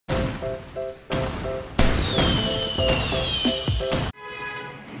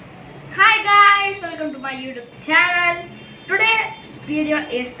my YouTube channel. Today's video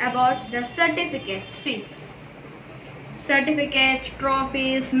is about the certificates. See, certificates,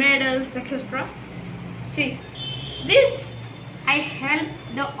 trophies, medals, etc. See, this I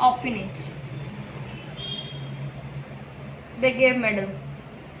helped the orphanage. They gave medal.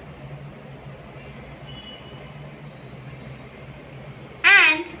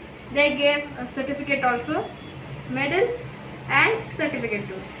 And they gave a certificate also, medal and certificate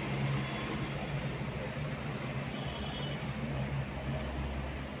too.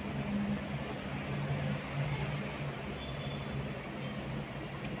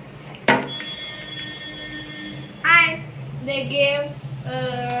 And they gave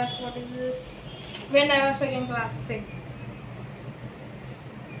what is this? When I was second class, say.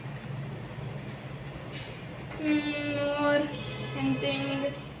 Or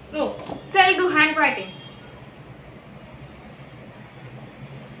anything. No, Telugu handwriting.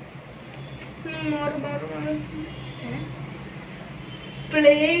 More.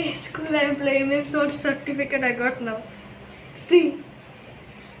 Play school and play means what certificate I got now. See.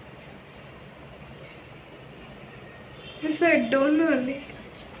 This I don't know only.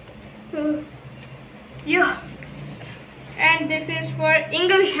 Yeah. And this is for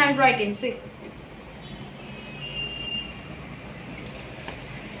English handwriting. See.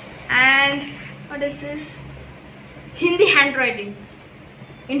 And what is this? Hindi handwriting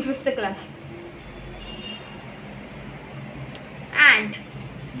in 5th class. And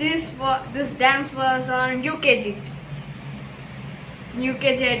this dance was on UKG.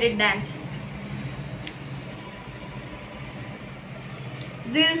 UKG I did dance.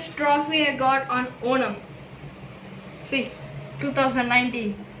 This trophy I got on Onam. See,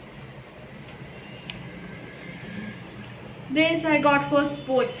 2019. This I got for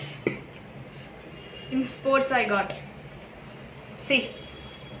sports. In sports I got. See,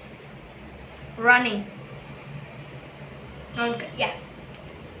 running. Okay, yeah.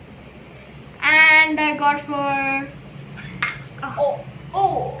 And I got for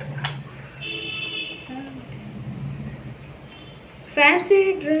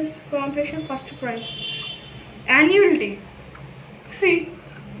fancy dress competition first prize. Annual day. See,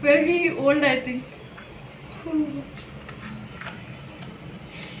 very old I think. Oops.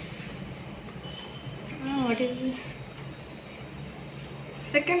 What is this?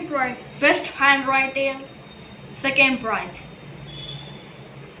 Second prize, best handwriting, second prize.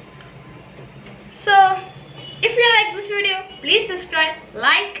 So, if you like this video, please subscribe,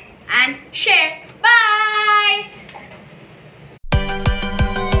 like and share. Bye!